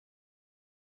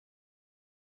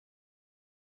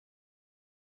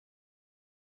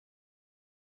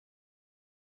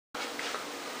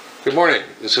Good morning,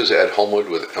 this is Ed Homewood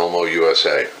with ELMO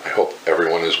USA. I hope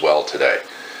everyone is well today.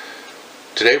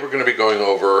 Today we're going to be going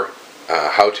over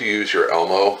how to use your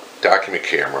ELMO document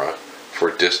camera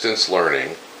for distance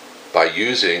learning by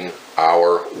using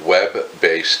our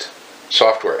web-based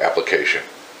software application.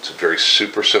 It's a very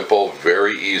super simple,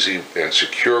 very easy and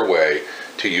secure way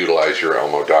to utilize your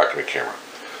ELMO document camera.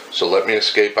 So let me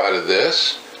escape out of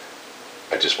this.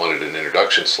 I just wanted an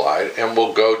introduction slide, and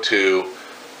we'll go to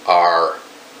our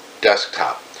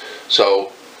desktop.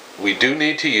 So we do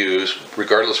need to use,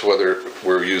 regardless of whether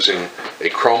we're using a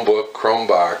Chromebook,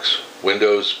 Chromebox,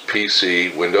 Windows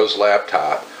PC, Windows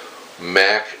laptop,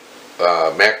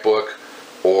 MacBook,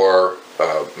 or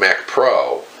Mac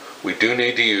Pro, we do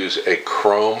need to use a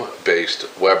Chrome-based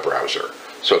web browser.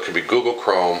 So it can be Google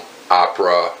Chrome,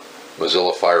 Opera,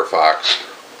 Mozilla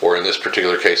Firefox, or in this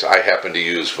particular case, I happen to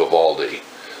use Vivaldi.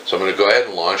 So I'm going to go ahead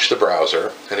and launch the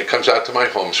browser, and it comes out to my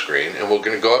home screen, and we're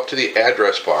going to go up to the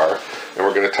address bar, and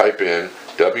we're going to type in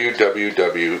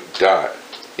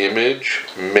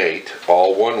www.imagemate,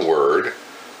 all one word,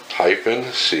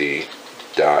 -c.com.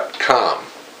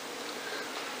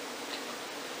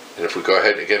 And if we go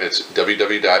ahead, again, it's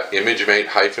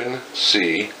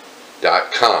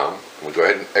www.imagemate-c.com. We'll go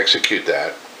ahead and execute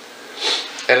that.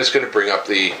 And it's going to bring up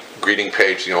the greeting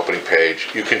page, the opening page.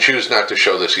 You can choose not to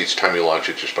show this each time you launch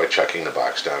it just by checking the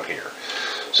box down here.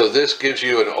 So this gives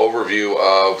you an overview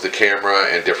of the camera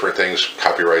and different things,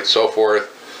 copyright, so forth.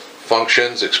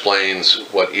 Functions explains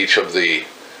what each of the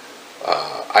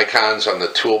icons on the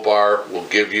toolbar will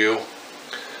give you.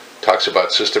 Talks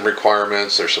about system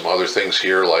requirements. There's some other things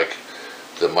here like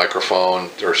the microphone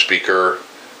or speaker,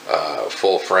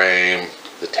 full frame,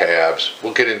 the tabs.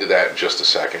 We'll get into that in just a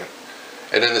second.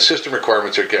 And then the system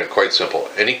requirements are, again, quite simple.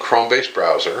 Any Chrome-based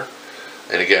browser,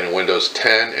 and again, in Windows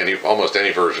 10, almost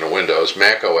any version of Windows,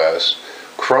 Mac OS,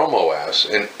 Chrome OS,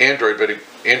 and Android, but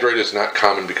Android is not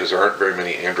common because there aren't very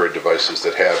many Android devices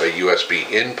that have a USB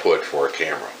input for a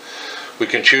camera. We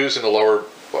can choose in the lower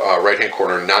right-hand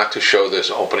corner not to show this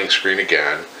opening screen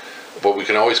again, but we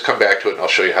can always come back to it, and I'll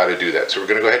show you how to do that. So we're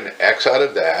going to go ahead and X out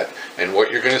of that, and what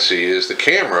you're going to see is the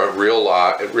camera,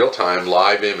 real-time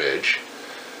live image,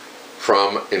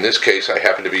 from, in this case, I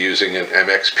happen to be using an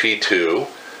MXP2,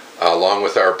 along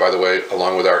with our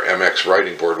MX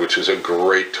writing board, which is a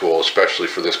great tool, especially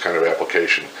for this kind of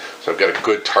application. So I've got a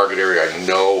good target area. I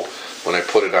know when I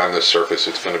put it on this surface,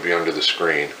 it's going to be under the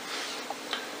screen.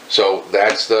 So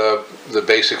that's the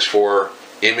basics for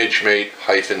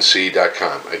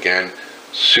imagemate-c.com. Again,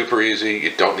 super easy.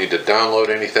 You don't need to download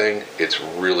anything. It's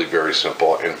really very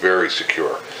simple and very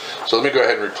secure. So let me go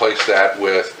ahead and replace that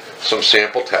with some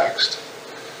sample text,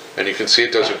 and you can see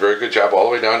it does a very good job all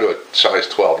the way down to a size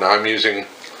 12. Now I'm using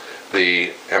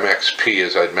the MXP,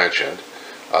 as I'd mentioned.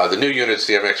 The new unit's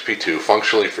the MXP2.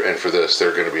 Functionally, and for this,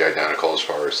 they're going to be identical as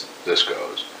far as this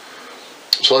goes.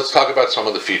 So let's talk about some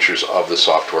of the features of the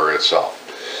software itself.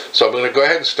 So I'm going to go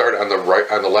ahead and start on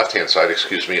the left-hand side,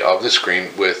 of the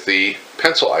screen with the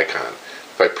pencil icon.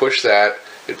 If I push that,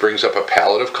 it brings up a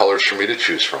palette of colors for me to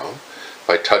choose from. If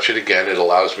I touch it again, it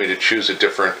allows me to choose a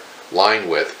different line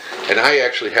width, and I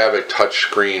actually have a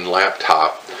touchscreen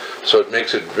laptop, so it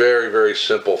makes it very, very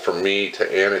simple for me to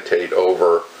annotate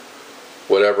over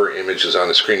whatever image is on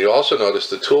the screen. You'll also notice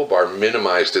the toolbar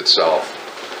minimized itself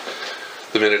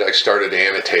the minute I started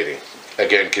annotating,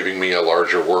 again giving me a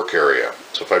larger work area.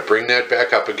 So if I bring that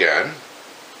back up again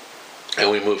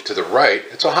and we move to the right,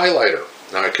 it's a highlighter.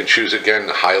 Now I can choose again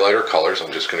the highlighter colors.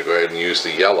 I'm just going to go ahead and use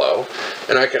the yellow,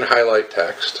 and I can highlight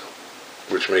text,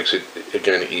 which makes it,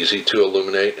 again, easy to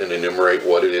illuminate and enumerate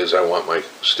what it is I want my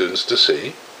students to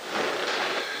see.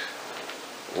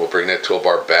 We'll bring that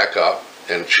toolbar back up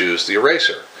and choose the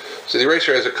eraser. So the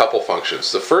eraser has a couple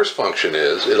functions. The first function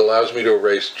is it allows me to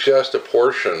erase just a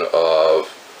portion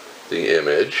of the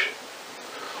image,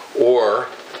 or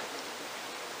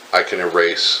I can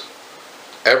erase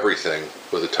everything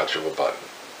with a touch of a button.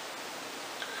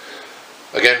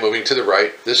 Again, moving to the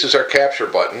right, this is our capture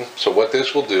button. So what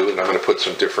this will do, and I'm going to put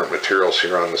some different materials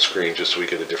here on the screen just so we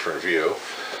get a different view.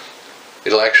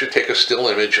 It'll actually take a still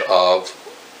image of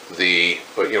the,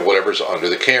 whatever's under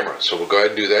the camera. So we'll go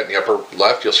ahead and do that. In the upper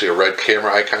left, you'll see a red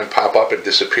camera icon pop up and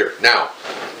disappear. Now,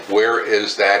 where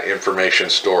is that information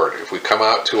stored? If we come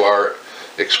out to our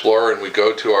Explorer and we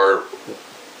go to our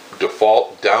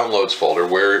default downloads folder,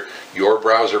 where your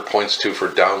browser points to for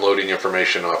downloading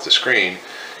information off the screen,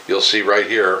 you'll see right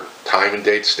here time and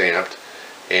date stamped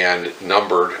and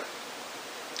numbered.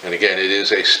 And again, it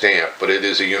is a stamp, but it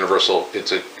is a universal,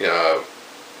 it's a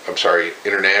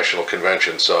international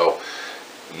convention, so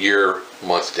year,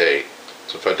 month, date.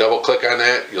 So if I double click on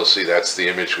that, you'll see that's the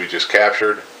image we just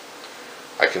captured.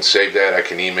 I can save that, I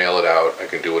can email it out, I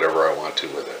can do whatever I want to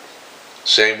with it.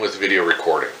 Same with video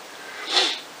recording.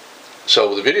 So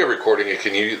with the video recording, you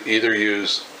can either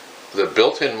use the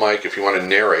built-in mic if you want to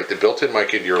narrate, the built-in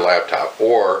mic into your laptop,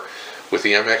 or with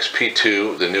the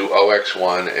MXP2, the new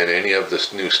OX1, and any of the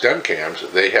new STEM cams,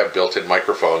 they have built-in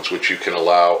microphones which you can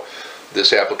allow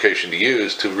this application to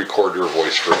use to record your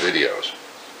voice for videos.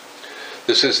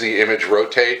 This is the image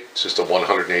rotate. It's just a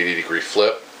 180-degree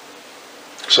flip.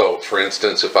 So, for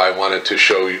instance, if I wanted to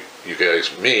show you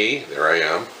guys me, there I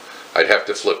am, I'd have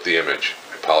to flip the image.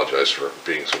 I apologize for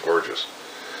being so gorgeous.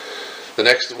 The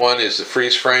next one is the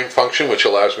freeze frame function, which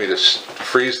allows me to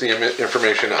freeze the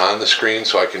information on the screen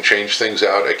so I can change things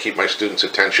out. I keep my students'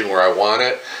 attention where I want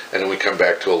it, and then we come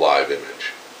back to a live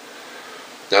image.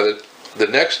 Now, the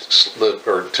next,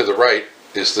 or to the right,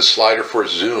 is the slider for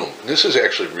zoom. And this is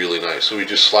actually really nice. So we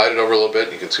just slide it over a little bit,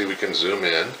 and you can see we can zoom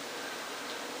in.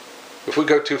 If we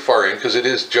go too far in, because it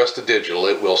is just a digital,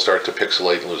 it will start to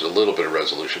pixelate and lose a little bit of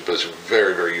resolution, but it's a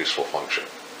very, very useful function.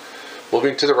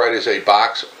 Moving to the right is a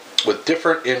box with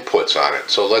different inputs on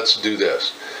it. So let's do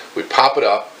this. We pop it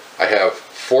up. I have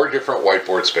 4 different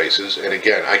whiteboard spaces, and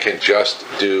again, I can just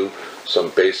do some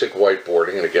basic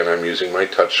whiteboarding, and again, I'm using my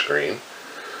touch screen,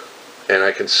 and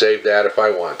I can save that if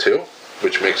I want to,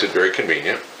 which makes it very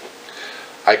convenient.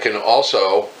 I can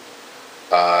also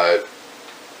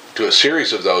do a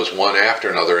series of those one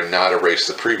after another and not erase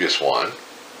the previous one.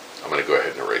 I'm going to go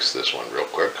ahead and erase this one real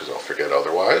quick because I'll forget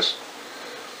otherwise.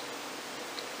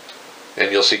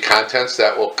 And you'll see contents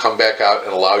that will come back out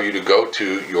and allow you to go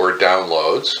to your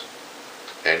downloads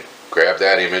and grab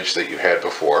that image that you had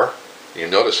before. You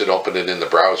notice it opened it in the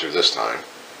browser this time.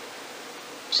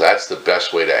 So that's the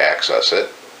best way to access it.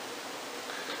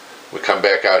 We come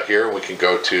back out here and we can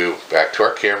go back to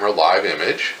our camera, live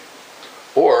image.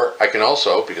 Or I can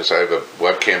also, because I have a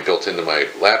webcam built into my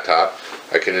laptop,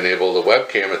 I can enable the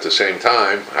webcam at the same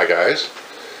time. Hi guys.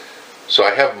 So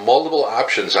I have multiple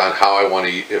options on how I want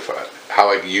to, how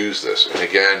I use this. And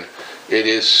again, it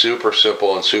is super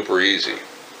simple and super easy.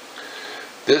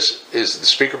 This is the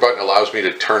speaker button allows me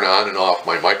to turn on and off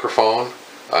my microphone.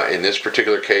 In this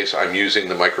particular case, I'm using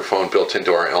the microphone built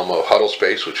into our ELMO huddle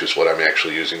space, which is what I'm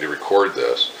actually using to record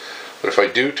this. But if I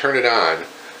do turn it on,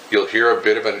 you'll hear a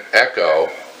bit of an echo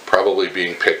probably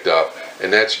being picked up,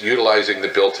 and that's utilizing the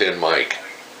built-in mic.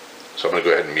 So I'm going to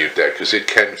go ahead and mute that because it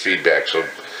can feedback. So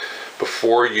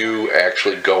before you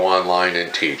actually go online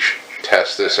and teach,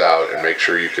 test this out and make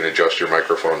sure you can adjust your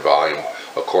microphone volume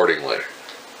accordingly.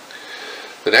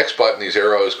 The next button, these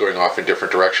arrows going off in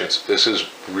different directions, this is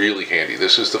really handy.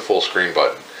 This is the full screen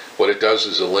button. What it does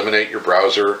is eliminate your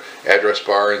browser address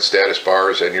bar and status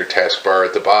bars and your taskbar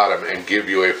at the bottom and give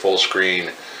you a full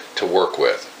screen to work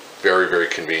with. Very, very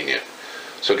convenient.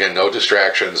 So again, no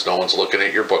distractions, no one's looking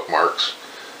at your bookmarks.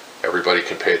 Everybody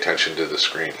can pay attention to the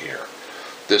screen here.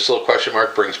 This little question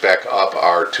mark brings back up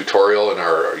our tutorial and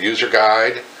our user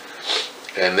guide.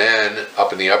 And then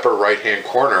up in the upper right hand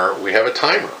corner, we have a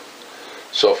timer.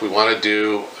 So if we want to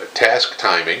do task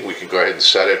timing, we can go ahead and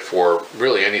set it for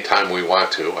really any time we want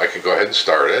to. I can go ahead and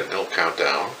start it, and it'll count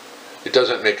down. It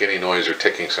doesn't make any noise or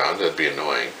ticking sound, that'd be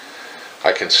annoying.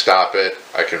 I can stop it,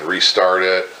 I can restart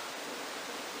it,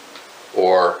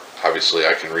 or obviously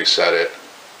I can reset it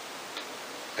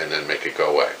and then make it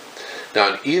go away.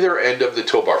 Now on either end of the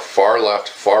toolbar, far left,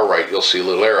 far right, you'll see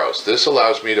little arrows. This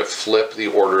allows me to flip the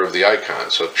order of the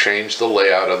icons, so change the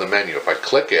layout of the menu. If I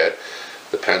click it,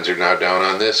 the pens are now down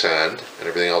on this end, and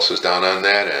everything else is down on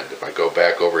that end. If I go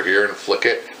back over here and flick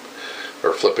it,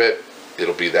 or flip it,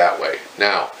 it'll be that way.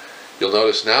 Now, you'll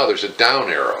notice now there's a down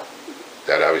arrow.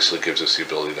 That obviously gives us the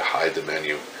ability to hide the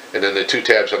menu. And then the 2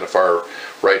 tabs on the far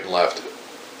right and left,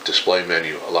 display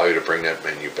menu, allow you to bring that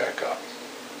menu back up.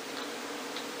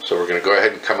 So we're going to go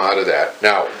ahead and come out of that.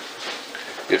 Now,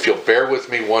 if you'll bear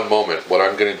with me one moment, what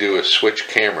I'm going to do is switch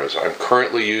cameras. I'm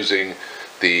currently using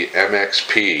the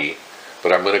MXP,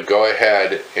 but I'm going to go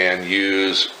ahead and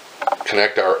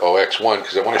connect our OX1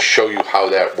 because I want to show you how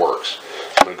that works.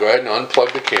 I'm going to go ahead and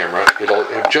unplug the camera. It'll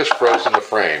have just frozen the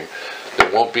frame. There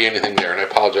won't be anything there, and I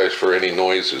apologize for any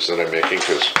noises that I'm making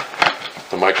because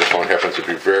the microphone happens to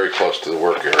be very close to the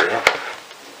work area.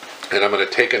 And I'm going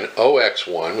to take an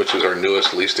OX1, which is our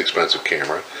newest, least expensive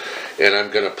camera, and I'm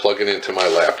going to plug it into my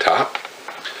laptop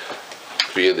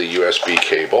via the USB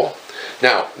cable.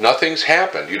 Now, nothing's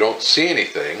happened. You don't see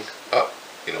anything. Oh,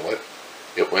 you know what?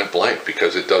 It went blank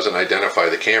because it doesn't identify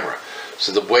the camera.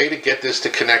 So the way to get this to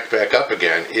connect back up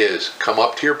again is come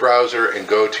up to your browser and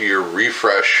go to your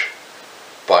refresh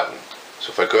button.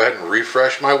 So if I go ahead and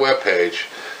refresh my web page,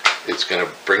 it's going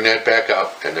to bring that back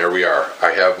up, and there we are.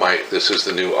 I have this is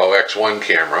the new OX1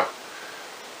 camera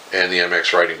and the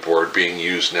MX writing board being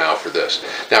used now for this.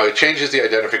 Now it changes the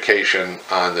identification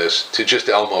on this to just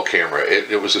ELMO camera.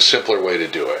 It was a simpler way to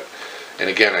do it. And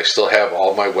again, I still have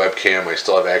all my webcam, I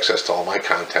still have access to all my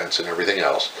contents and everything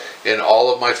else. And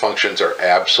all of my functions are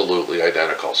absolutely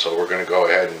identical. So we're going to go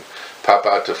ahead and pop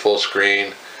out to full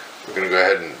screen. We're going to go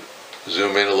ahead and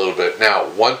zoom in a little bit. Now,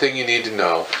 one thing you need to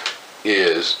know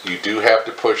is you do have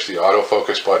to push the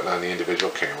autofocus button on the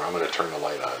individual camera. I'm going to turn the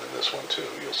light on in this one too.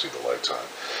 You'll see the lights on.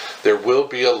 There will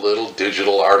be a little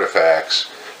digital artifacts,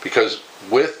 because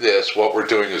with this, what we're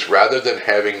doing is rather than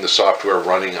having the software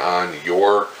running on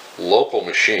your local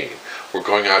machine, we're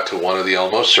going out to one of the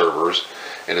ELMO servers,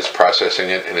 and it's processing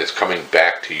it, and it's coming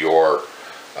back to your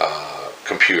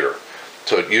computer.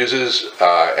 So it uses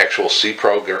actual C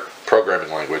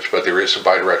programming language, but there is some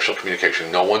bidirectional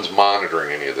communication. No one's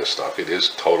monitoring any of this stuff. It is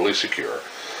totally secure.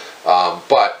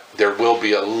 But there will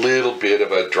be a little bit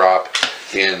of a drop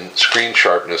in screen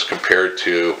sharpness compared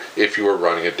to if you were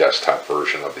running a desktop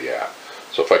version of the app.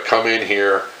 So if I come in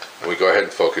here and we go ahead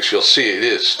and focus, you'll see it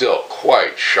is still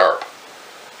quite sharp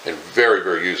and very,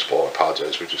 very useful. I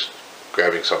apologize, we're just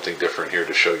grabbing something different here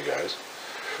to show you guys.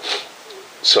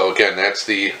 So again, that's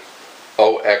the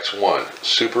OX1.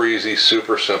 Super easy,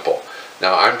 super simple.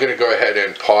 Now I'm going to go ahead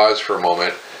and pause for a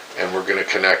moment, and we're going to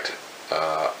connect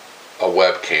a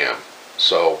webcam.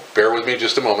 So bear with me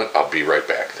just a moment. I'll be right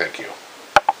back. Thank you.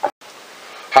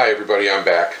 Hi everybody, I'm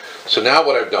back. So now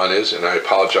what I've done is, and I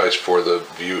apologize for the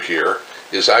view here,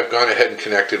 is I've gone ahead and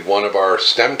connected one of our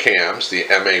STEM cams, the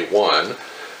MA1,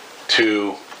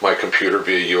 to my computer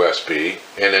via USB,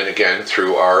 and then again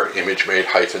through our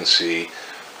ImageMate-C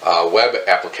web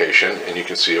application, and you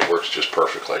can see it works just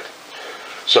perfectly.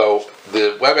 So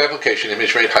the web application,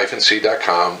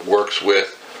 ImageMate-C.com, works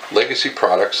with legacy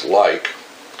products like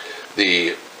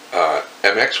the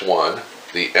MX1,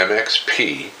 the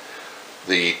MXP,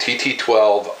 the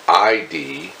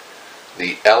TT12ID,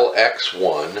 the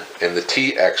LX1, and the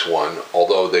TX1,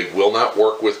 although they will not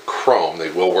work with Chrome, they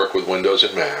will work with Windows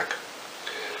and Mac.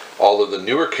 All of the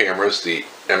newer cameras, the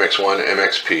MX1,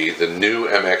 MXP, the new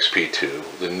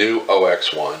MXP2, the new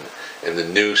OX1, and the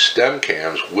new STEM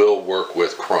cams will work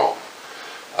with Chrome.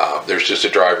 There's just a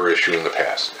driver issue in the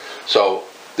past. So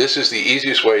this is the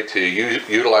easiest way to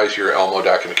utilize your ELMO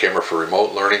document camera for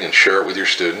remote learning and share it with your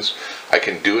students. I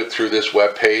can do it through this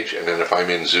web page, and then if I'm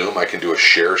in Zoom, I can do a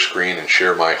share screen and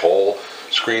share my whole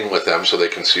screen with them so they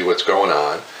can see what's going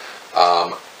on.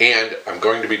 And I'm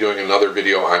going to be doing another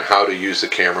video on how to use the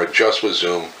camera just with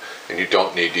Zoom, and you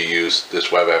don't need to use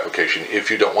this web application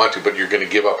if you don't want to, but you're going to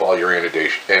give up all your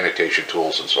annotation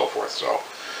tools and so forth. So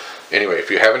anyway, if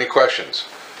you have any questions,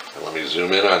 and let me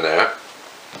zoom in on that,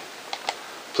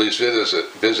 please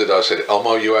visit us at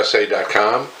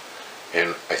elmousa.com, and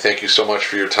I thank you so much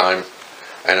for your time,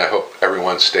 and I hope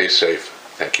everyone stays safe.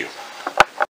 Thank you.